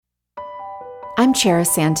I'm Charis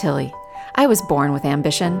Santilli. I was born with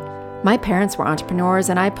ambition. My parents were entrepreneurs,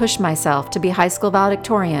 and I pushed myself to be high school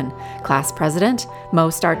valedictorian, class president,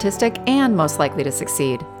 most artistic, and most likely to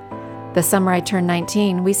succeed. The summer I turned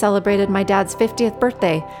 19, we celebrated my dad's 50th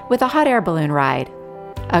birthday with a hot air balloon ride.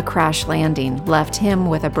 A crash landing left him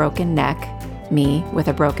with a broken neck, me with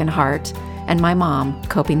a broken heart, and my mom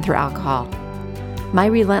coping through alcohol. My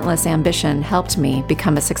relentless ambition helped me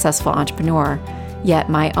become a successful entrepreneur,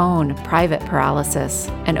 yet my own private paralysis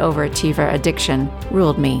and overachiever addiction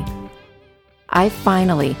ruled me. I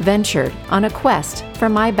finally ventured on a quest for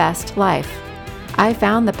my best life. I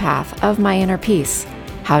found the path of my inner peace,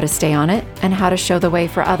 how to stay on it, and how to show the way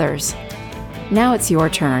for others. Now it's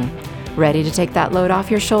your turn. Ready to take that load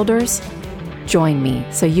off your shoulders? Join me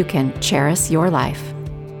so you can cherish your life.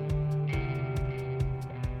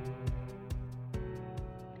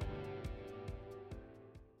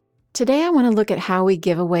 Today, I want to look at how we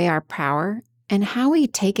give away our power and how we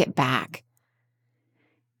take it back.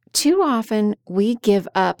 Too often, we give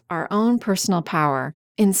up our own personal power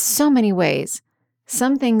in so many ways.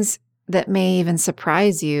 Some things that may even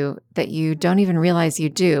surprise you that you don't even realize you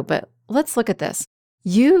do. But let's look at this.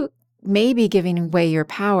 You may be giving away your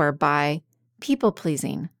power by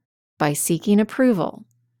people-pleasing, by seeking approval,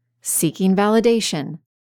 seeking validation,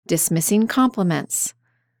 dismissing compliments,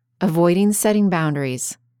 avoiding setting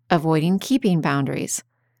boundaries, avoiding keeping boundaries,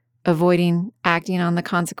 avoiding acting on the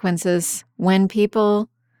consequences when people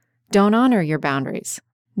don't honor your boundaries,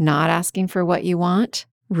 not asking for what you want,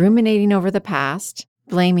 ruminating over the past,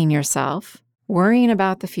 blaming yourself, worrying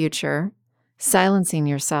about the future, silencing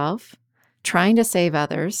yourself, trying to save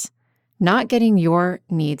others, not getting your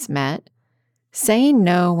needs met, saying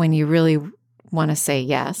no when you really want to say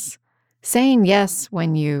yes, saying yes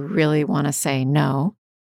when you really want to say no,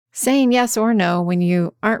 saying yes or no when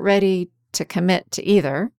you aren't ready to commit to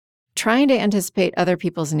either, trying to anticipate other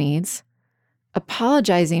people's needs,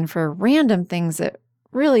 apologizing for random things that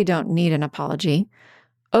really don't need an apology,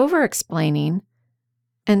 over-explaining,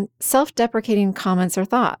 and self-deprecating comments or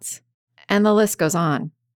thoughts. And the list goes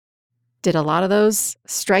on. Did a lot of those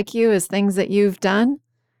strike you as things that you've done?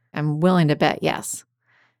 I'm willing to bet yes,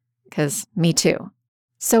 because me too.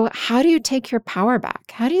 So how do you take your power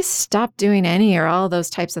back? How do you stop doing any or all those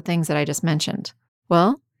types of things that I just mentioned?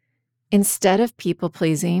 Well, instead of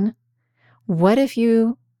people-pleasing, what if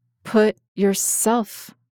you put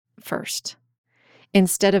yourself first?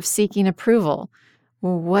 Instead of seeking approval,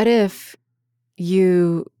 what if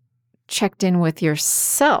you checked in with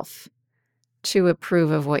yourself to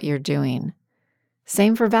approve of what you're doing?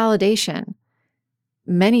 Same for validation.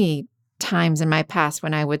 Many times in my past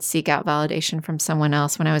when I would seek out validation from someone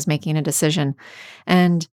else when I was making a decision.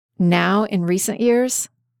 And now in recent years,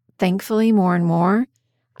 thankfully more and more,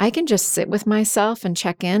 I can just sit with myself and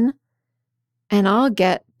check in, and I'll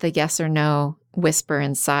get the yes or no whisper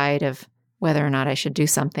inside of whether or not I should do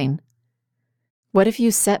something. What if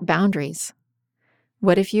you set boundaries?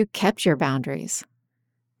 What if you kept your boundaries?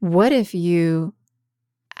 What if you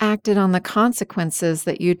acted on the consequences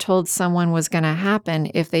that you told someone was going to happen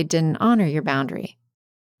if they didn't honor your boundary?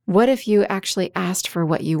 What if you actually asked for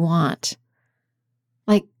what you want?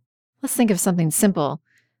 Like, let's think of something simple.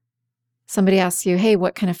 Somebody asks you, hey,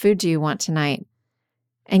 what kind of food do you want tonight?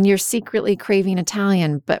 And you're secretly craving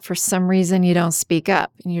Italian, but for some reason you don't speak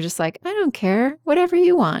up. And you're just like, I don't care, whatever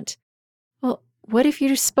you want. Well, what if you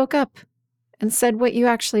just spoke up and said what you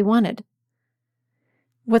actually wanted?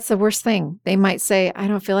 What's the worst thing? They might say, I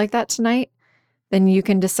don't feel like that tonight. Then you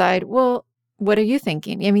can decide, well, what are you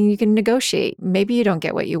thinking? I mean, you can negotiate. Maybe you don't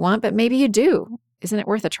get what you want, but maybe you do. Isn't it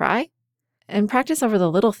worth a try? And practice over the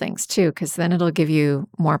little things too, because then it'll give you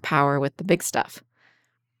more power with the big stuff.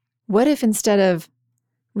 What if instead of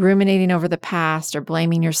ruminating over the past or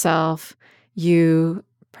blaming yourself, you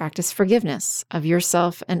practice forgiveness of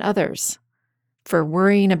yourself and others? For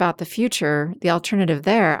worrying about the future, the alternative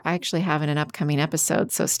there, I actually have in an upcoming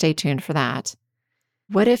episode, so stay tuned for that.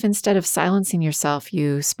 What if instead of silencing yourself,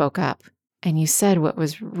 you spoke up and you said what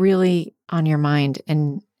was really on your mind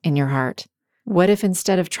and in your heart? What if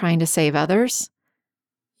instead of trying to save others,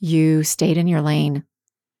 you stayed in your lane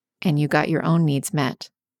and you got your own needs met?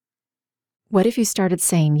 What if you started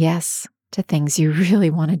saying yes to things you really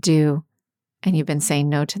want to do and you've been saying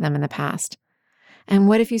no to them in the past? And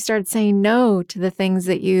what if you started saying no to the things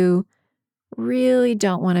that you really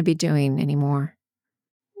don't want to be doing anymore?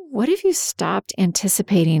 What if you stopped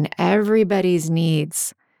anticipating everybody's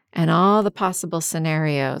needs and all the possible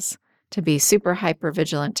scenarios to be super hyper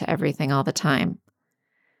vigilant to everything all the time?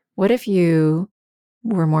 What if you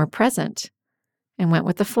were more present and went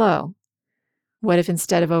with the flow? What if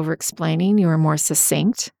instead of over-explaining, you were more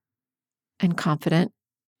succinct and confident.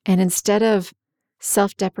 And instead of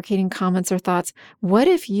self-deprecating comments or thoughts, what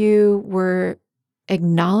if you were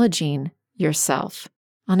acknowledging yourself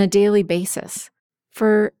on a daily basis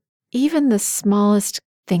for even the smallest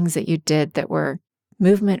things that you did that were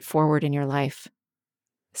movement forward in your life,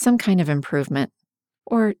 some kind of improvement,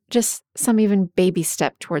 or just some even baby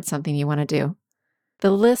step towards something you want to do?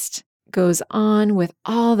 The list goes on with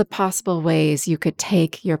all the possible ways you could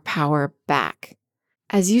take your power back.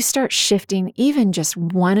 As you start shifting even just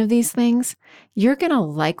one of these things, you're going to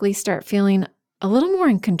likely start feeling a little more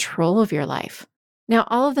in control of your life. Now,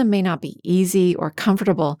 all of them may not be easy or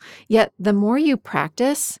comfortable, yet the more you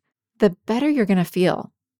practice, the better you're going to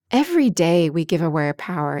feel. Every day we give away our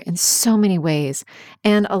power in so many ways,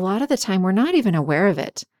 and a lot of the time we're not even aware of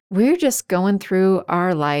it. We're just going through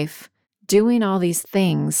our life doing all these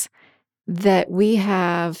things that we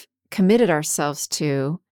have committed ourselves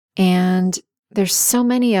to, and there's so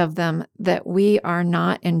many of them that we are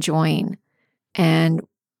not enjoying, and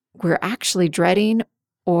we're actually dreading,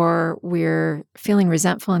 or we're feeling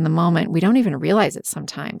resentful in the moment. We don't even realize it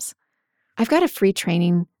sometimes. I've got a free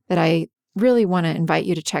training that I really want to invite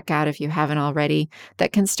you to check out if you haven't already,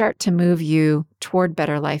 that can start to move you toward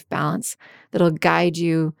better life balance, that'll guide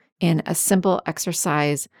you in a simple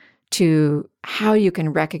exercise to how you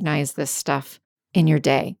can recognize this stuff in your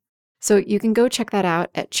day. So you can go check that out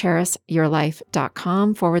at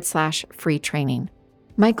cherishyourlife.com/free training.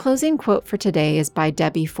 My closing quote for today is by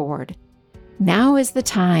Debbie Ford. Now is the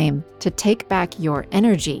time to take back your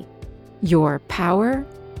energy, your power,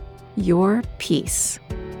 your peace.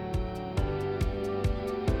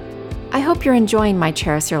 I hope you're enjoying my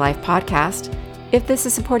Cherish Your Life podcast. If this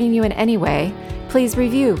is supporting you in any way, please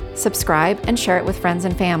review, subscribe, and share it with friends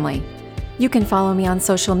and family. You can follow me on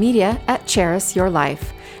social media at Cherish Your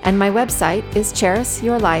Life, and my website is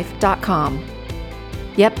cherishyourlife.com.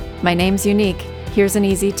 Yep, my name's unique. Here's an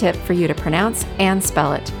easy tip for you to pronounce and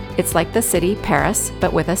spell it. It's like the city Paris,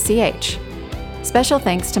 but with a CH. Special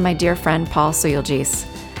thanks to my dear friend Paul Suyelgis,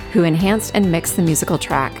 who enhanced and mixed the musical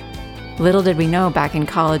track. Little did we know back in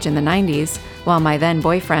college in the 90s, while my then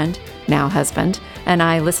boyfriend, now husband, and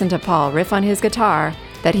I listened to Paul riff on his guitar,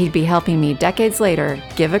 that he'd be helping me decades later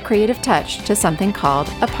give a creative touch to something called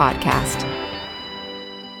a podcast.